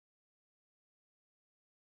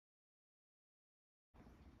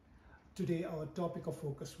Today our topic of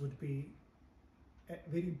focus would be a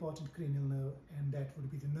very important cranial nerve, and that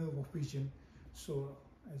would be the nerve of vision. So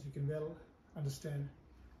as you can well understand,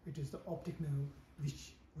 it is the optic nerve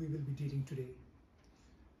which we will be dealing today.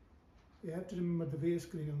 We have to remember the various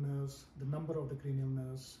cranial nerves, the number of the cranial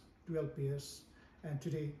nerves, 12 pairs, and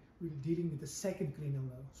today we'll be dealing with the second cranial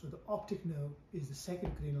nerve. So the optic nerve is the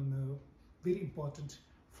second cranial nerve, very important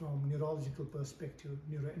from neurological perspective,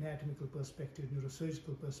 neuroanatomical perspective,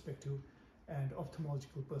 neurosurgical perspective, and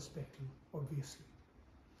ophthalmological perspective, obviously.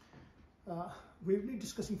 We will be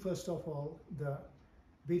discussing first of all the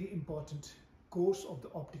very important course of the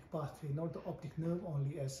optic pathway, not the optic nerve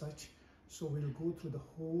only as such. So we'll go through the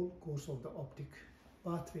whole course of the optic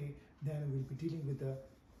pathway, then we'll be dealing with the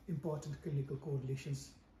important clinical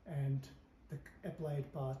correlations and the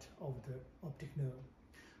applied part of the optic nerve.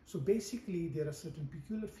 So basically there are certain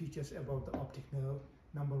peculiar features about the optic nerve.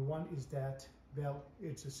 Number one is that, well,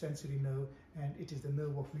 it's a sensory nerve and it is the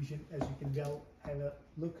nerve of vision, as you can well have a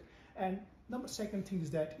look. And second thing is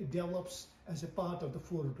that it develops as a part of the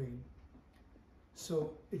forebrain.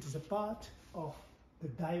 So it is a part of the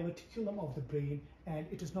diverticulum of the brain and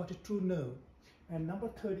it is not a true nerve. And number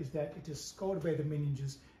third is that it is covered by the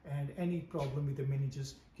meninges, and any problem with the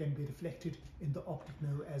meninges can be reflected in the optic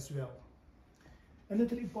nerve as well.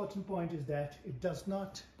 Another important point is that it does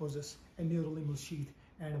not possess a neurolimmal sheath,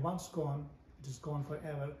 and once gone, it is gone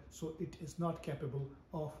forever, so it is not capable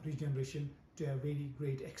of regeneration to a very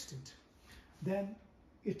great extent. Then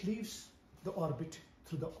it leaves the orbit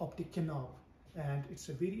through the optic canal, and it's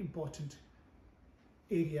a very important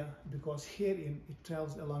area because herein it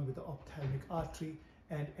travels along with the ophthalmic artery,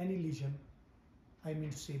 and any lesion, I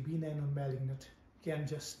mean to say benign or malignant, can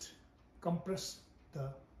just compress the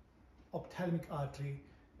ophthalmic artery,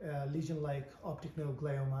 lesion like optic nerve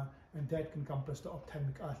glioma, and that can compress the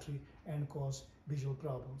ophthalmic artery and cause visual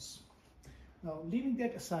problems. Now, leaving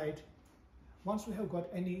that aside, once we have got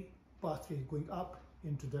any pathway going up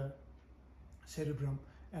into the cerebrum,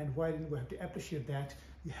 and wherein we have to appreciate that,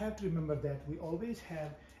 you have to remember that we always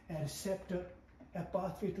have a receptor, a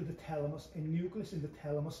pathway to the thalamus, a nucleus in the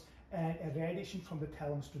thalamus, and a radiation from the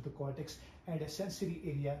thalamus to the cortex, and a sensory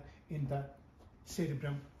area in the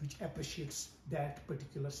cerebrum which appreciates that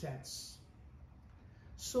particular sense.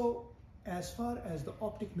 So as far as the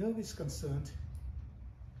optic nerve is concerned,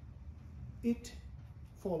 it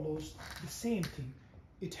follows the same thing.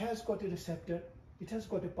 It has got a receptor, it has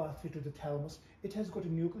got a pathway to the thalamus, it has got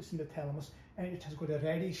a nucleus in the thalamus, and it has got a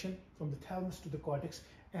radiation from the thalamus to the cortex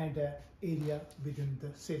and an area within the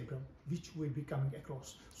cerebrum which we'll be coming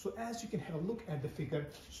across. So as you can have a look at the figure,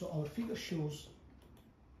 so our figure shows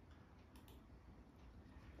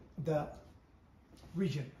the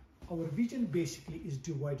vision. Our vision basically is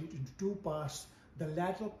divided into two parts, the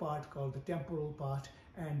lateral part called the temporal part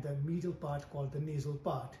and the medial part called the nasal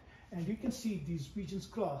part. And you can see these regions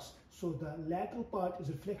cross. So the lateral part is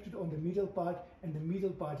reflected on the medial part and the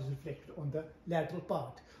medial part is reflected on the lateral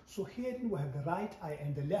part. So here we have the right eye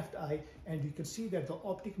and the left eye, and you can see that the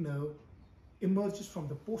optic nerve emerges from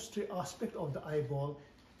the posterior aspect of the eyeball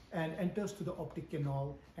and enters to the optic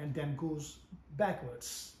canal and then goes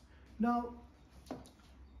backwards. Now,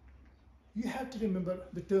 you have to remember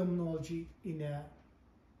the terminology in a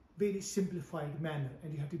very simplified manner,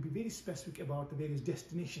 and you have to be very specific about the various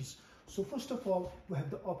destinations. So first of all, we have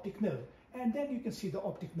the optic nerve, and then you can see the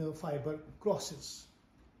optic nerve fiber crosses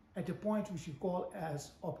at a point which you call as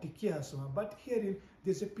optic chiasma. But herein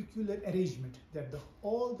there's a peculiar arrangement that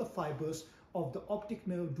all the fibers of the optic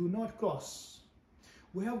nerve do not cross.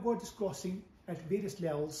 We have got this crossing at various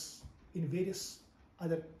levels in various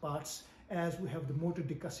other parts, as we have the motor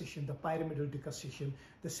decussation, the pyramidal decussation,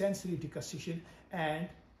 the sensory decussation, and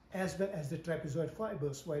as well as the trapezoid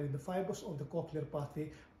fibers, wherein the fibers of the cochlear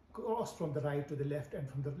pathway cross from the right to the left and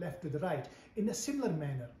from the left to the right. In a similar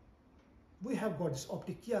manner, we have got this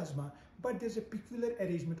optic chiasma, but there's a peculiar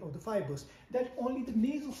arrangement of the fibers that only the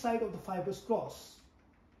nasal side of the fibers cross.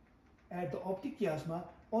 At the optic chiasma,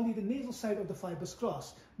 only the nasal side of the fibers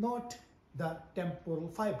cross, not the temporal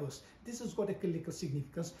fibers. This has got a clinical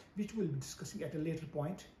significance which we'll be discussing at a later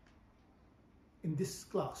point in this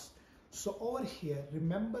class. So over here,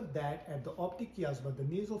 remember that at the optic chiasma, the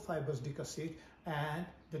nasal fibers decussate and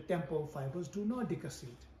the temporal fibers do not decussate.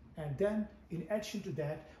 And then in addition to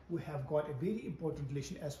that, we have got a very important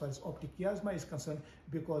relation as far as optic chiasma is concerned,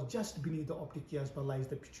 because just beneath the optic chiasma lies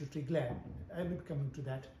the pituitary gland. I will be coming to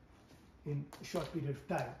that in a short period of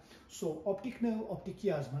time. So optic nerve, optic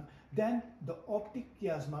chiasma, then the optic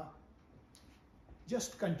chiasma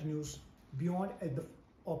just continues beyond at the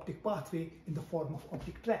optic pathway in the form of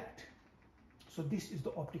optic tract. So this is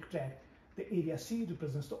the optic tract. The area C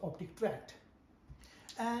represents the optic tract.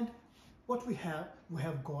 And what we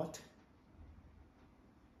have got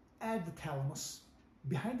at the thalamus,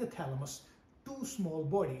 behind the thalamus, two small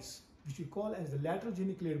bodies, which we call as the lateral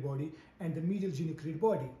geniculate body and the medial geniculate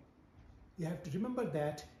body. You have to remember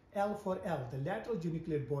that L for L, the lateral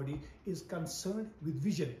geniculate body, is concerned with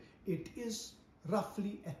vision. It is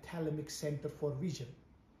roughly a thalamic center for vision.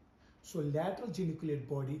 So lateral geniculate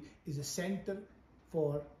body is a center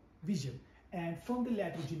for vision. And from the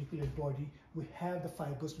lateral geniculate body, we have the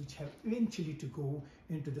fibers which have eventually to go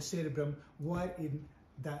into the cerebrum, wherein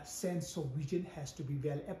the sense of vision has to be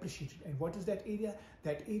well appreciated. And what is that area?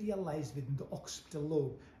 That area lies within the occipital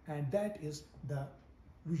lobe, and that is the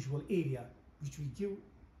visual area, which we give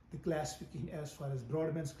the classification as far as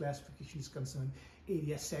Brodmann's classification is concerned.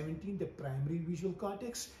 Area 17, the primary visual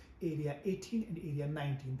cortex, area 18 and area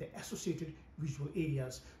 19, the associated visual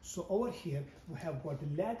areas. So over here, we have got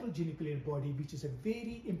the lateral geniculate body, which is a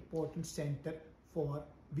very important center for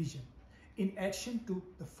vision. In addition to,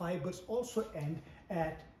 the fibers also end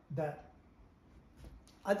at the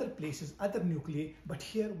other places, other nuclei, but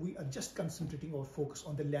here we are just concentrating our focus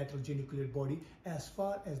on the lateral geniculate body as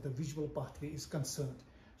far as the visual pathway is concerned.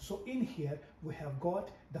 So in here, we have got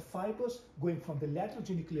the fibers going from the lateral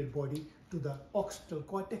geniculate body to the occipital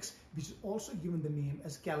cortex, which is also given the name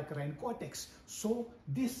as calcarine cortex. So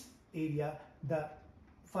this area, the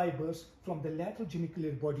fibers from the lateral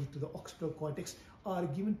geniculate body to the occipital cortex, are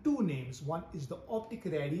given two names. One is the optic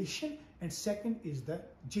radiation and second is the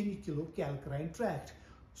geniculocalcarine tract.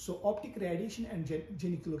 So optic radiation and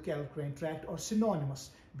geniculocalcarine tract are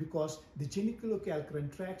synonymous, because the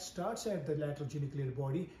geniculocalcarine tract starts at the lateral geniculate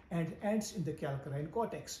body and ends in the calcarine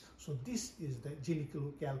cortex. So this is the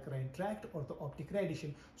geniculocalcarine tract or the optic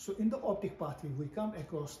radiation. So in the optic pathway, we come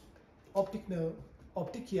across optic nerve,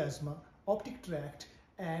 optic chiasma, optic tract,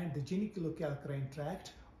 and the geniculocalcarine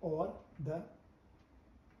tract or the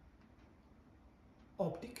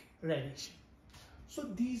optic radiation. So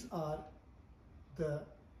these are the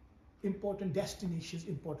important destinations,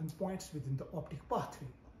 important points within the optic pathway.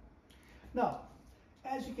 Now,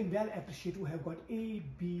 as you can well appreciate, we have got A,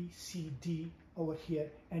 B, C, D over here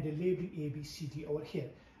and a labeling A, B, C, D over here.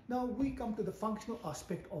 Now we come to the functional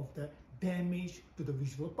aspect of the damage to the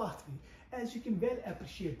visual pathway. As you can well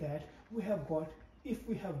appreciate that if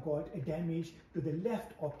we have got a damage to the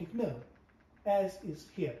left optic nerve, as is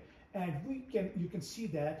here, and you can see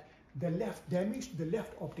that the damage to the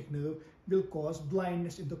left optic nerve will cause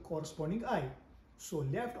blindness in the corresponding eye. So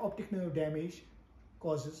left optic nerve damage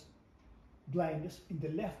causes blindness in the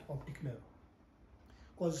left optic nerve,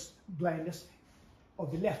 causes blindness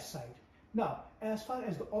of the left side. Now, as far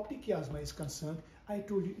as the optic chiasma is concerned, I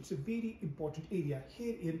told you it's a very important area.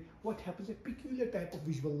 Herein, what happens, a peculiar type of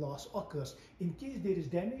visual loss occurs. In case there is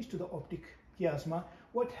damage to the optic chiasma,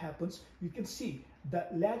 what happens, you can see the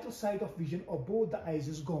lateral side of vision of both the eyes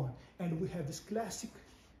is gone, and we have this classic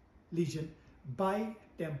lesion,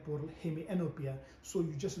 bitemporal hemianopia. So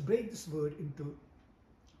you just break this word into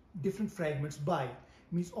different fragments. Bi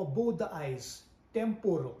means of both the eyes,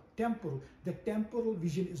 temporal, the temporal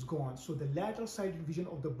vision is gone, so the lateral side vision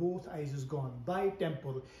of the both eyes is gone.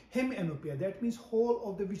 Bitemporal. Hemianopia, that means whole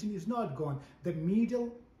of the vision is not gone, the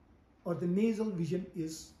medial or the nasal vision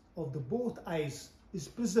is of the both eyes is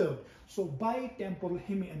preserved. So bitemporal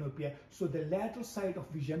hemianopia, so the lateral side of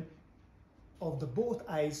vision of the both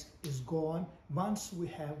eyes is gone once we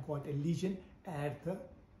have got a lesion at the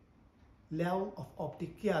level of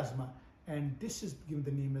optic chiasma, and this is given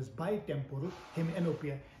the name as bitemporal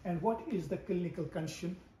hemianopia. And what is the clinical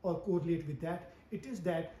condition or correlate with that? It is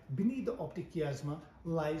that beneath the optic chiasma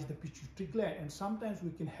lies the pituitary gland, and sometimes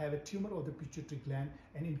we can have a tumor of the pituitary gland,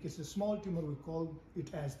 and in case of a small tumor we call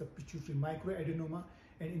it as the pituitary microadenoma,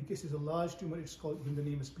 and in case it's a large tumor it's called given the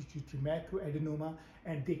name as pituitary macroadenoma,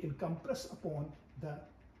 and they can compress upon the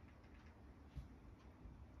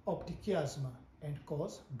optic chiasma and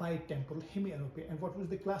cause bitemporal hemianopia. And what was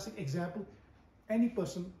the classic example? Any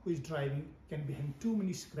person who is driving can be having too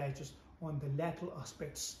many scratches on the lateral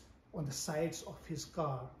aspects, on the sides of his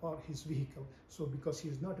car or his vehicle. So because he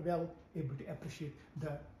is not well able to appreciate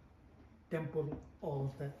the temporal or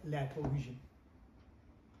the lateral vision.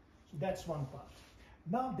 So that's one part.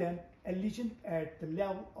 Now then, a lesion at the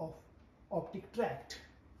level of optic tract.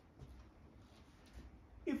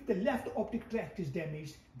 If the left optic tract is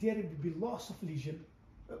damaged, there will be loss of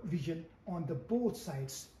vision on the both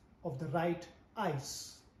sides of the right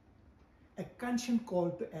eyes, a condition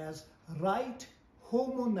called as right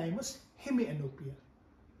homonymous hemianopia,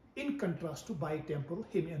 in contrast to bitemporal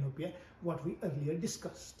hemianopia, what we earlier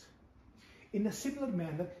discussed. In a similar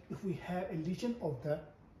manner, if we have a lesion of the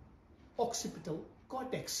occipital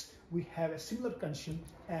cortex, we have a similar condition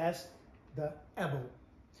as the above.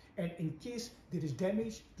 And in case there is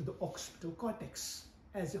damage to the occipital cortex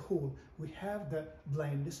as a whole, we have the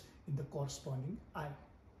blindness in the corresponding eye.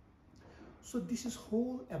 So this is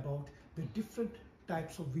whole about the different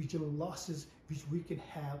types of visual losses which we can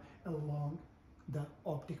have along the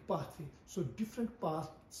optic pathway. So different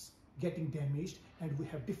paths getting damaged, and we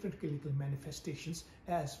have different clinical manifestations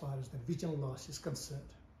as far as the vision loss is concerned.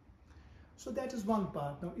 So that is one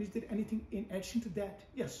part. Now, is there anything in addition to that?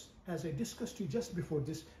 Yes, as I discussed to you just before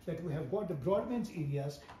this, that we have got the broadband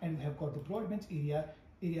areas, and we have got the broadband area,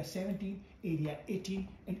 area 17, area 18,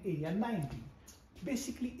 and area 19.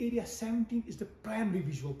 Basically, area 17 is the primary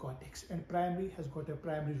visual cortex, and primary has got a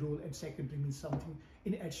primary role, and secondary means something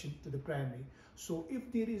in addition to the primary. So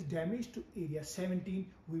if there is damage to area 17,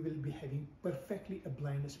 we will be having perfectly a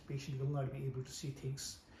blindness patient will not be able to see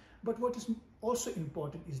things. But what is also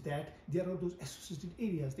important is that there are those associated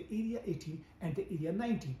areas, the area 18 and the area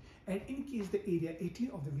 19. And in case the area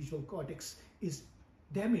 18 of the visual cortex is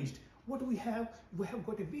damaged, what we have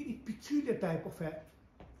got a very peculiar type of a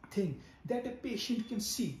thing that a patient can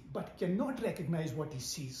see but cannot recognize what he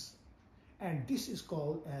sees. And this is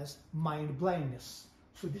called as mind blindness.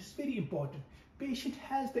 So this is very important. Patient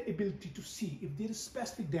has the ability to see if there is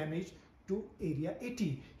specific damage to area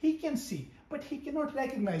 18. He can see, but he cannot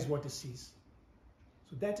recognize what he sees.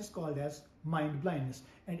 So that is called as mind blindness.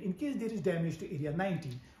 And in case there is damage to area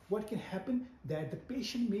 19, what can happen that the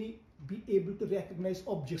patient may be able to recognize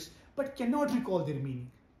objects but cannot recall their meaning.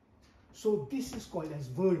 So this is called as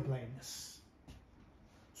word blindness.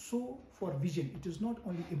 So for vision, it is not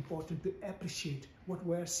only important to appreciate what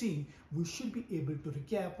we are seeing, we should be able to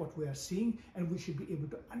recap what we are seeing, and we should be able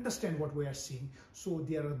to understand what we are seeing. So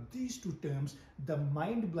there are these two terms, the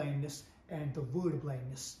mind blindness and the word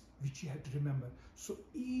blindness, which you have to remember. So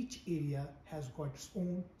each area has got its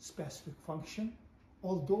own specific function,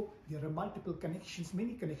 although there are multiple connections,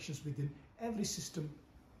 many connections within every system,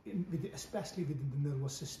 especially within the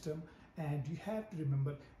nervous system. And you have to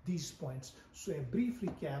remember these points. So a brief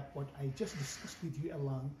recap what I just discussed with you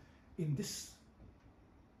along in this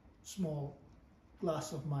small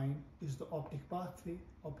class of mine is the optic pathway,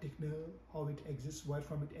 optic nerve, how it exists, where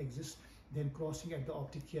from it exists, then crossing at the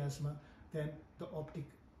optic chiasma, then the optic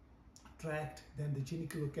tract, then the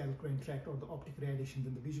geniculocalcrine tract or the optic radiation,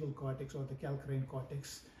 then the visual cortex or the calcrine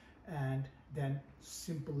cortex, and then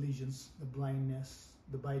simple lesions, the blindness,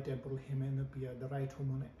 the bitemporal hemianopia, the right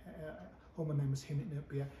homonymous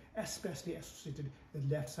hemianopia, especially associated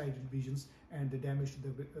with left-sided visions, and the damage to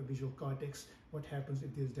the visual cortex, what happens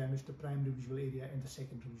if there is damage to the primary visual area and the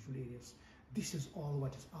secondary visual areas. This is all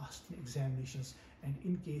what is asked in examinations, and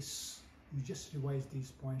in case you just revise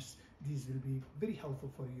these points, these will be very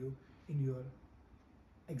helpful for you in your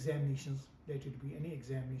examinations, let it be any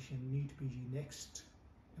examination, NEET PG, next,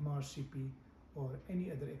 MRCP, or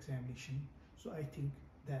any other examination. So I think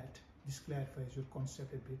that this clarifies your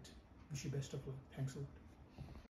concept a bit. Wish you best of luck. Thanks a lot.